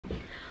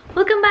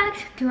Welcome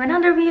back to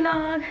another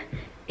vlog.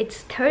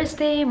 It's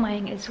Thursday,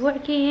 Mayang is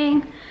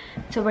working.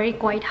 It's a very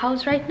quiet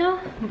house right now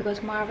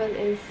because Marvel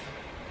is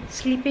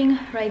sleeping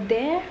right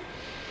there,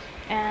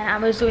 and I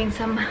was doing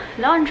some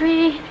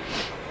laundry,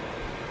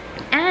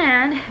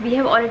 and we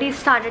have already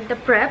started the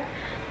prep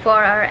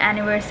for our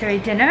anniversary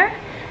dinner.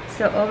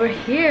 So over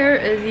here,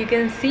 as you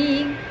can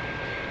see,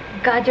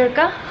 gajar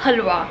ka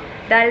halwa.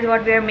 That is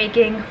what we are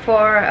making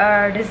for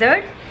our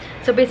dessert.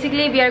 So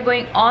basically we are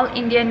going all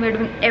Indian. We're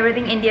doing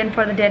everything Indian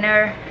for the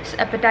dinner,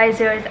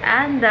 appetizers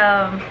and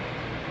the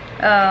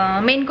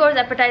main course,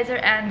 appetizer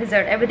and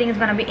dessert. Everything is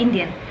gonna be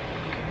Indian.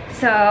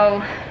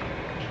 So,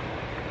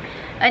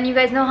 and you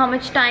guys know how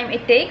much time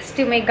it takes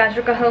to make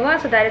gajar ka halwa.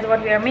 So that is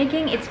what we are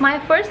making. It's my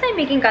first time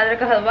making gajar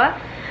ka halwa.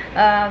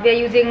 We are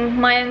using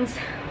Mayang's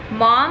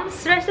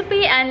mom's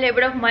recipe and a little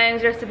bit of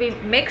Mayang's recipe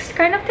mixed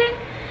kind of thing.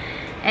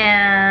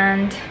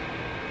 And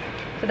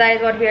so that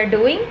is what we are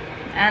doing.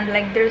 And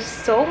like there's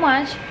so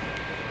much,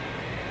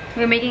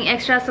 we're making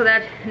extra so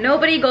that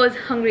nobody goes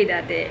hungry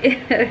that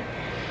day.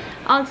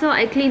 Also,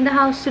 I cleaned the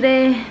house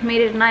today, made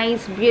it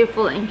nice,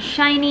 beautiful and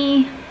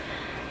shiny.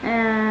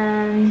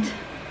 And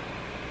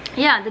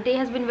yeah, the day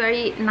has been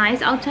very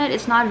nice outside.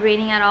 It's not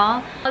raining at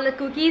all. All the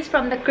cookies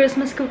from the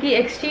Christmas cookie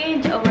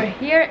exchange over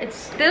here, it's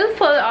still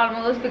full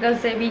almost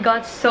because we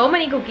got so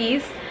many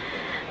cookies.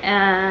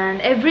 And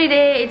every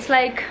day it's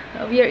like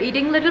we are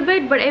eating a little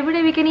bit, but every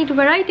day we can eat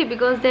variety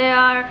because there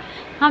are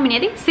how many? I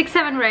think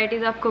 6-7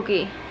 varieties of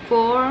cookie.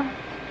 4,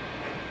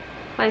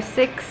 5,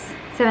 6,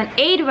 7,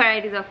 8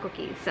 varieties of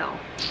cookies. So,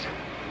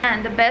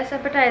 and the best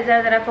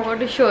appetizer that I forgot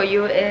to show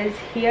you is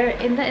here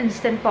in the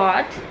instant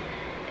pot.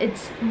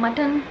 It's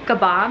mutton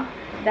kebab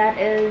that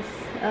is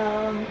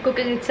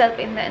cooking itself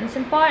in the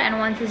instant pot, and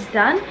once it's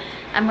done,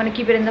 I'm gonna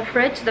keep it in the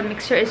fridge. The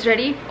mixture is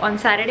ready on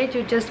Saturday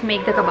to just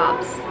make the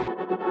kebabs.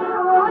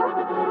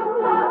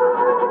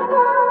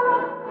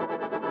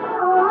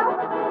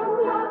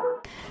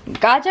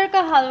 Gajar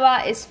ka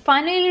halwa is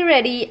finally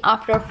ready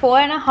after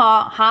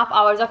 4.5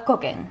 hours of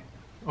cooking.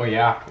 Oh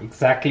yeah,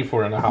 exactly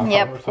 4.5 hours.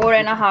 Yep,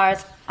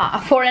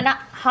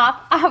 4.5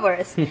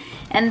 hours.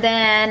 And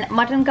then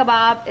mutton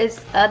kebab is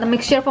the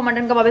mixture for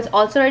mutton kebab is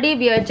also ready.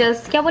 We are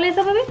just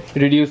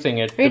reducing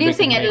it a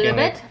little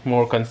bit,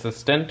 more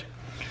consistent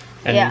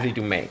and easy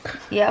to make.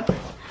 Yep.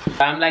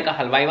 I'm like a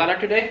halwai wala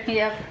today.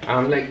 Yep.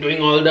 I'm like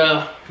doing all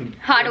the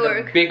hard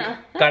work, big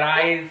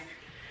karais.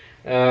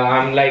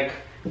 I'm like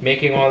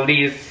making all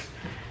these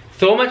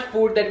so much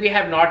food that we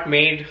have not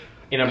made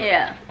in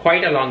a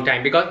quite a long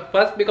time, because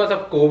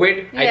of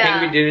COVID, I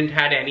think we didn't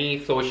had any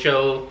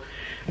social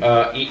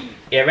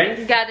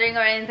events, gathering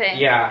or anything.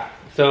 Yeah,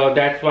 so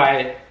that's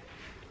why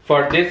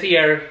for this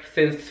year,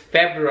 since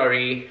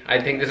February, I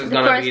think this is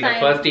gonna be the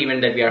first event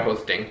that we are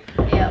hosting.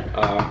 Yep.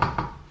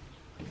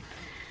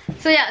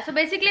 So yeah, so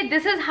basically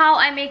this is how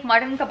I make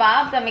mutton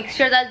kebab. The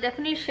mixture I'll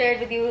definitely share it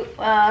with you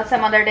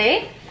some other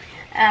day.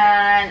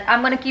 And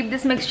I'm gonna keep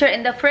this mixture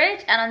in the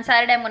fridge, and on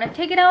Saturday I'm gonna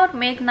take it out,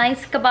 make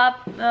nice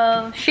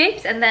kebab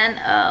shapes, and then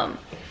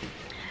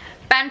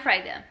pan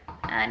fry them,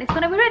 and it's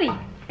gonna be ready.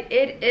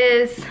 It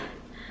is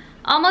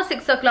almost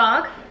 6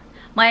 o'clock.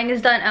 Mayang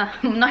is done. I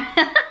was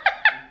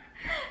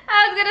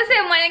gonna say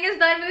Mayang is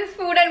done with his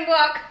food and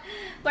walk,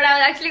 but I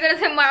was actually gonna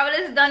say Marvel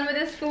is done with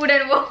his food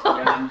and walk.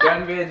 I'm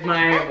done with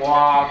my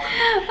walk.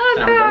 Oh,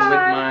 I'm done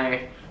with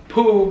my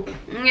poop.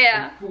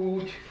 Yeah.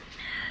 Food.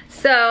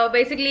 So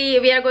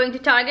basically we are going to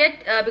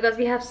Target because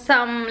we have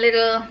some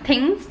little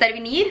things that we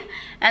need.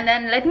 And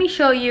then let me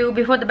show you,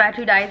 before the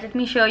battery dies, let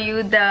me show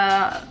you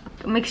the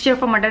mixture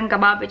for mutton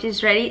kebab, which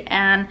is ready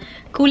and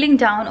cooling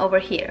down over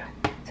here.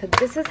 So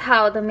this is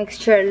how the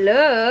mixture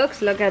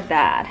looks. Look at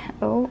that.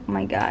 Oh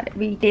my god,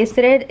 we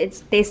tasted it.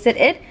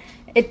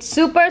 It's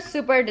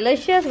super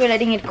delicious. We're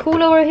letting it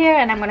cool over here,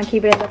 and I'm gonna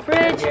keep it in the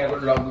fridge.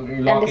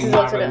 And this is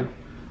also done.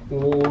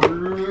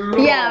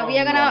 Yeah, we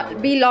are gonna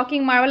be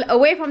locking Marvel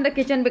away from the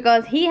kitchen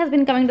because he has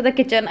been coming to the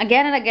kitchen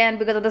again and again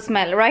because of the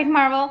smell, right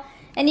Marvel?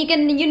 And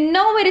you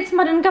know it's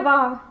mutton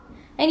kebab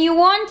and you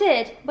want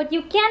it, but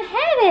you can't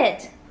have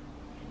it.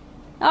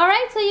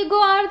 Alright, so you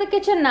go out of the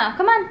kitchen now,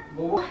 come on.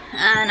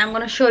 And I'm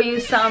gonna show you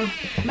some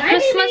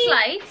Christmas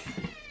lights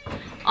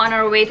on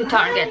our way to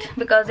Target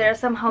because there are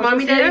some houses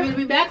Mommy, here. Daddy will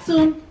be back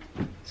soon.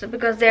 So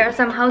because there are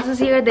some houses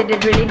here, they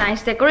did really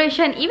nice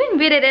decoration. Even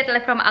we did it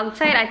like from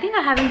outside. I think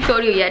I haven't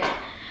showed you yet,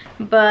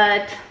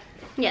 but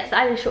yes,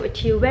 I will show it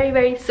to you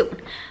very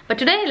soon. But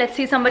today, let's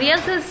see somebody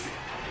else's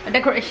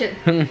decoration.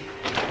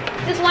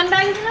 Just one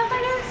bag is enough,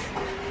 I guess?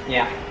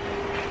 Yeah.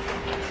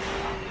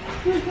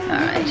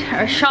 Alright,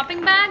 our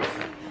shopping bags.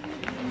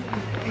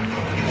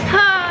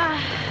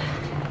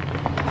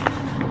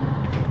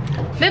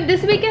 Babe,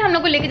 this weekend हम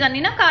लोग को लेके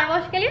जानी ना car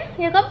wash के लिए?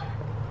 ये कब?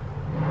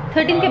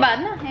 13 के बाद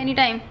ना?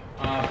 Anytime.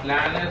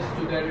 Plan is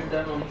to get it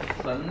done on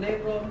Sunday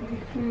probably.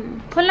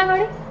 खोलना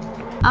गाड़ी.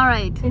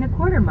 Alright. In a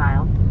quarter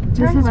mile.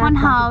 This is one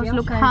house.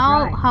 Look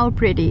how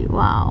pretty.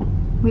 Wow,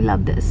 we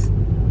love this.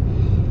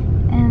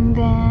 And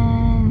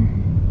then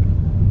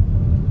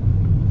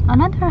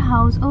another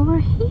house over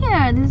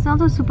here. This is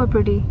also super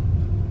pretty.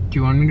 Do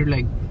you want me to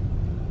like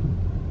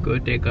go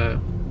take a...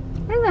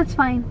 I think that's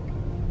fine.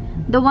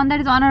 The one that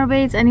is on our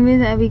way, it's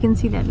anyways, we can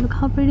see that. Look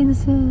how pretty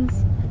this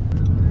is.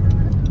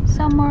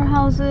 Some more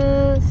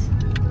houses.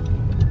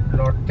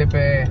 लौटते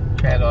पे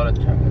शायद और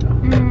अच्छा मिलेगा.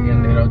 ये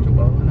अंधेरा हो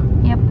चुका होगा ना.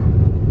 Yep.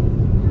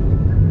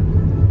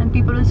 And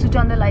people will switch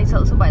on the lights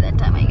also by that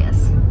time, I guess.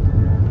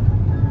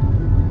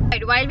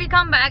 Right, while we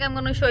come back, I'm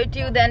going to show it to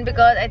you then,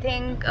 because I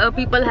think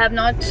people have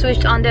not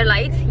switched on their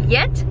lights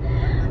yet.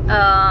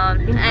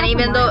 And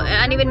even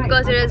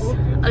because there is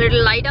a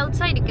little light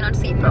outside, you cannot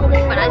see it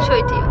properly. But I'll show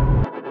it to you.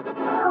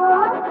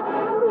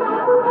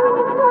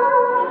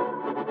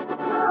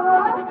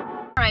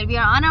 Alright, we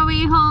are on our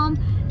way home,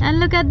 and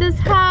look at this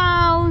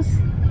house.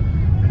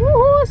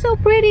 Woohoo, so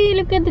pretty.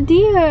 Look at the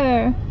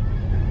deer.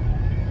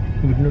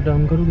 Window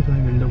down करोगे तो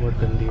window बहुत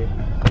गंदी है.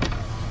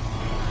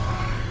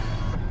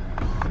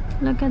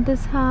 Look at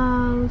this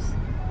house.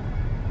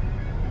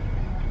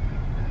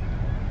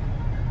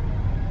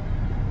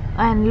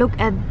 And look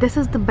at, this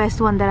is the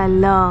best one that I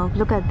love.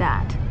 Look at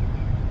that.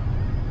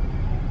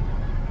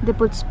 They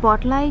put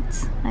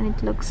spotlights and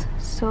it looks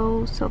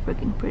so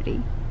freaking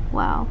pretty.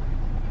 Wow.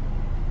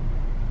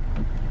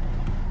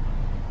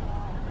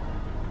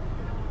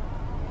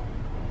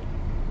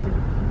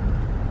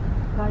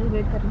 गाड़ी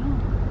wait कर रही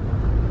है.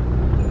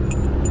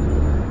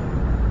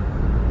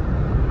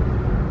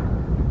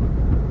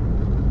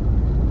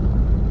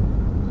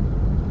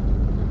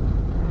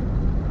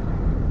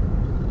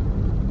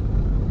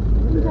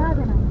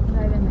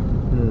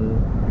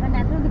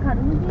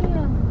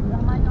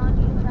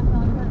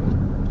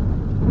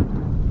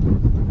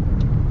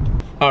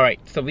 Alright,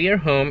 so we are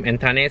home and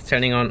Tanya is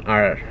turning on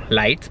our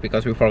lights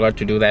because we forgot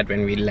to do that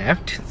when we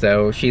left.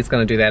 So she's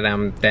gonna do that,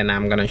 then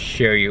I'm gonna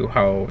show you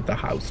how the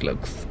house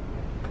looks.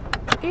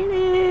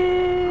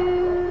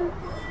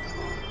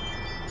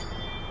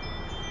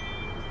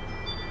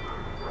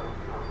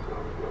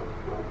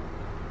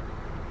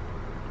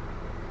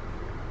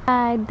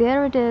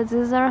 There it is.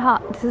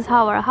 This is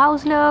how our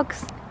house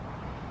looks.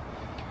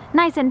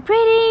 Nice and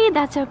pretty.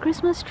 That's our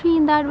Christmas tree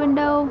in that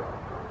window.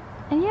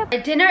 And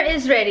yep, dinner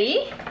is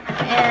ready,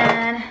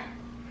 and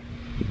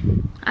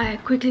I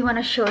quickly want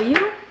to show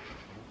you.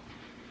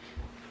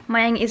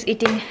 Mayang is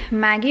eating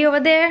Maggie over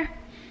there.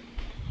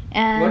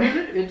 And what is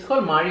it? It's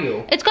called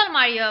Mario. It's called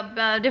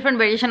Mario, different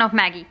variation of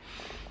Maggie.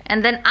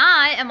 And then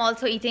I am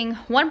also eating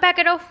one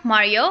packet of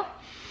Mario.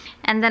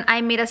 And then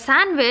I made a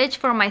sandwich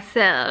for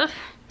myself.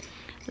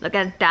 Look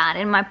at that,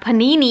 in my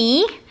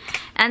panini.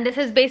 And this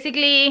is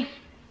basically,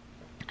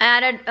 I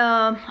added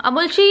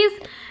Amul cheese,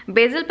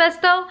 basil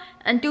pesto,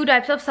 and 2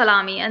 types of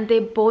salami. And they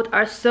both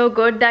are so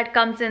good. That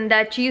comes in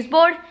that cheese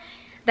board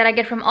that I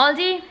get from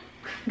Aldi.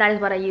 That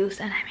is what I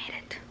used, and I made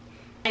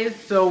it.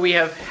 So we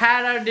have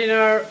had our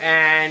dinner,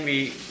 and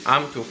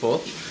I'm too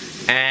full.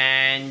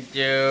 And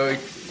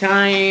it's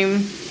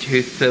time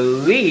to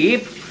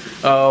sleep.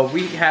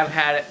 We have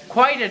had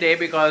quite a day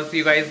because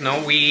you guys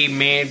know we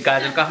made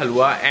gajar ka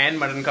halwa and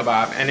mutton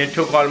kebab, and it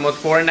took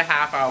almost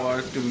 4.5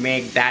 hours to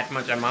make that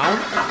much amount.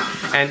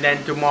 And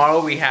then tomorrow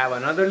we have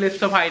another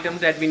list of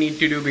items that we need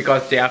to do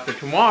because day after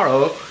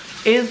tomorrow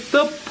is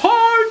the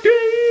party.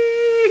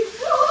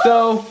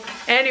 So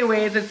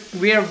anyways,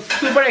 we are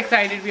super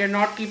excited. We are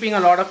not keeping a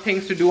lot of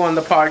things to do on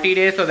the party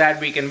day so that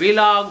we can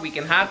vlog, we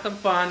can have some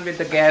fun with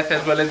the guests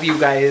as well as you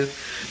guys.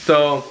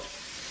 So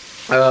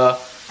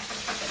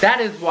that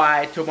is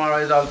why tomorrow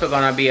is also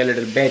gonna be a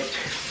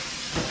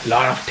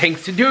lot of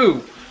things to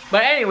do.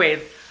 But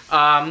anyways,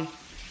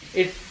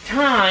 it's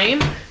time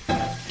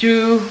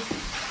to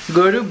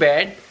go to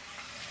bed.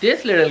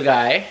 This little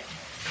guy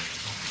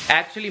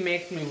actually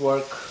makes me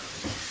work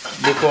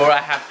before I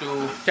have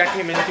to check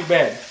him into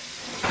bed.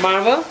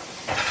 Marvel,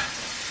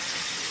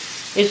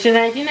 it's the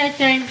night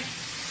time.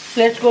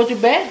 Let's go to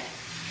bed.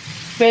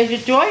 Where's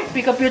your toy?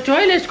 Pick up your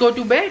toy. Let's go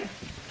to bed.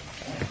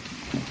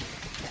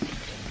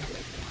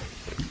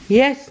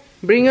 Yes,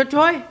 bring your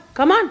toy.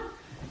 Come on.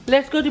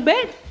 Let's go to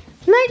bed.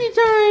 Nighty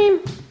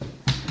time.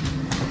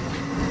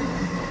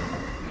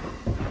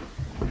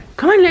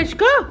 Come on, let's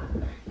go.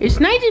 It's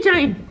nighty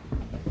time.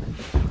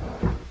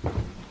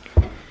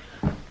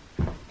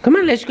 Come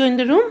on, let's go in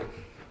the room.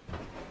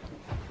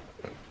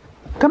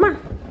 Come on.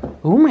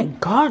 Oh my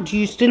God,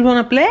 you still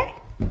wanna play?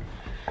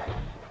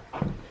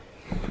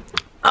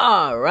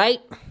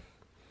 Alright.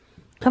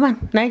 Come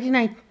on, nighty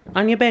night.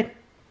 On your bed.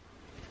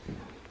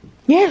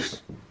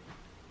 Yes.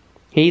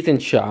 He's in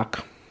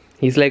shock.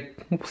 He's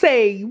like,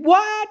 say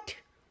what?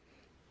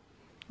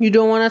 You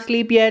don't wanna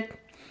sleep yet?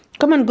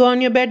 Come on, go on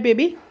your bed,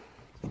 baby.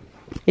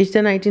 It's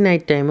the nighty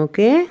night time,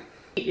 okay?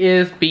 He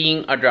is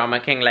being a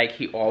drama king like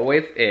he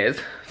always is.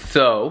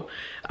 So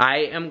I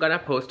am gonna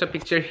post a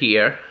picture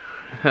here.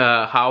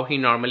 How he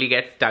normally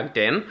gets tucked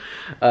in,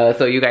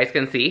 so you guys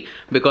can see,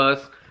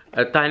 because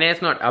Tanya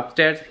is not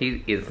upstairs.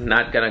 He is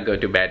not gonna go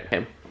to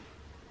bed.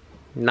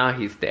 Now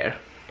he's there.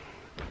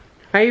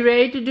 Are you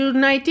ready to do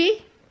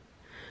nighty?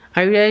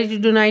 Are you ready to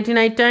do nighty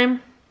night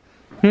time?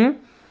 Are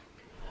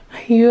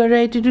you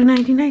ready to do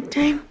nighty night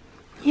time?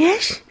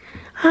 Yes,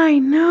 I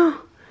know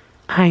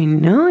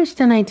it's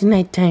the nighty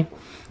night time.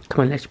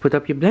 Come on, let's put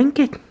up your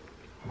blanket.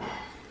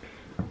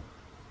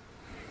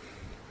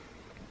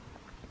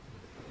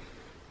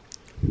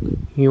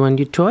 You want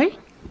your toy?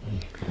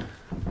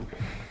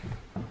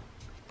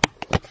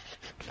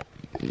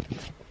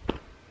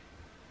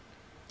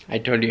 I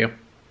told you,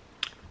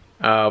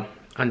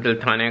 until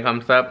Tanya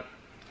comes up,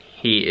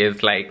 he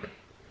is like,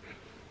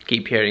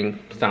 keep hearing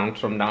sounds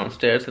from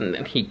downstairs, and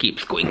then he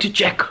keeps going to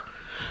check.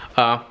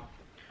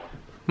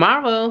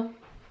 Marvel,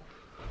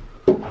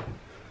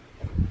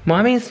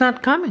 Mommy is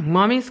not coming.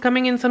 Mommy is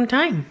coming in some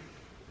time.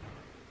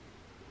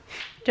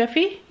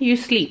 Tuffy, you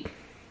sleep.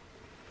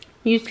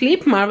 You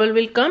sleep. Marvel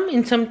will come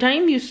in some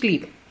time. You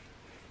sleep.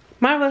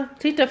 Marvel,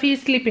 see, Tuffy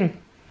is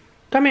sleeping.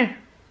 Come here.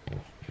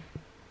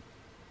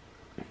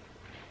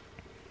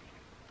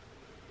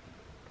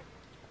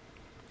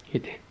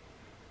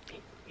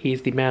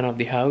 He's the man of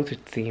the house,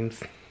 it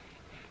seems.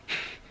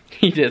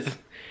 He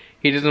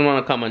doesn't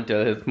want to come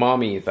until his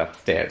mommy is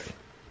upstairs.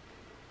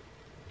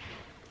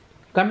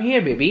 Come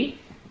here, baby.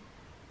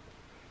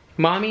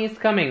 Mommy is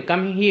coming.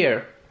 Come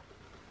here.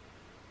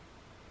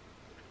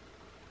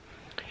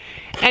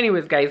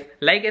 Anyways, guys,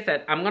 like I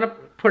said, I'm gonna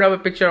put up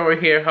a picture over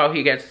here how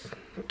he gets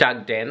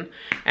tucked in,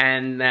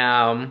 and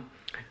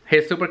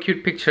his super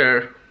cute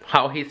picture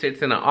how he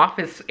sits in an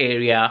office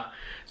area.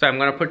 So I'm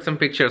gonna put some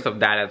pictures of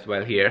that as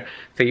well here.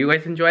 So you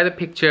guys enjoy the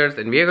pictures,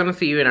 and we are gonna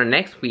see you in our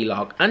next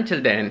vlog.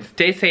 Until then,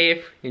 stay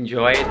safe,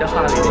 enjoy the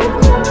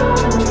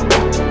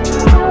holidays.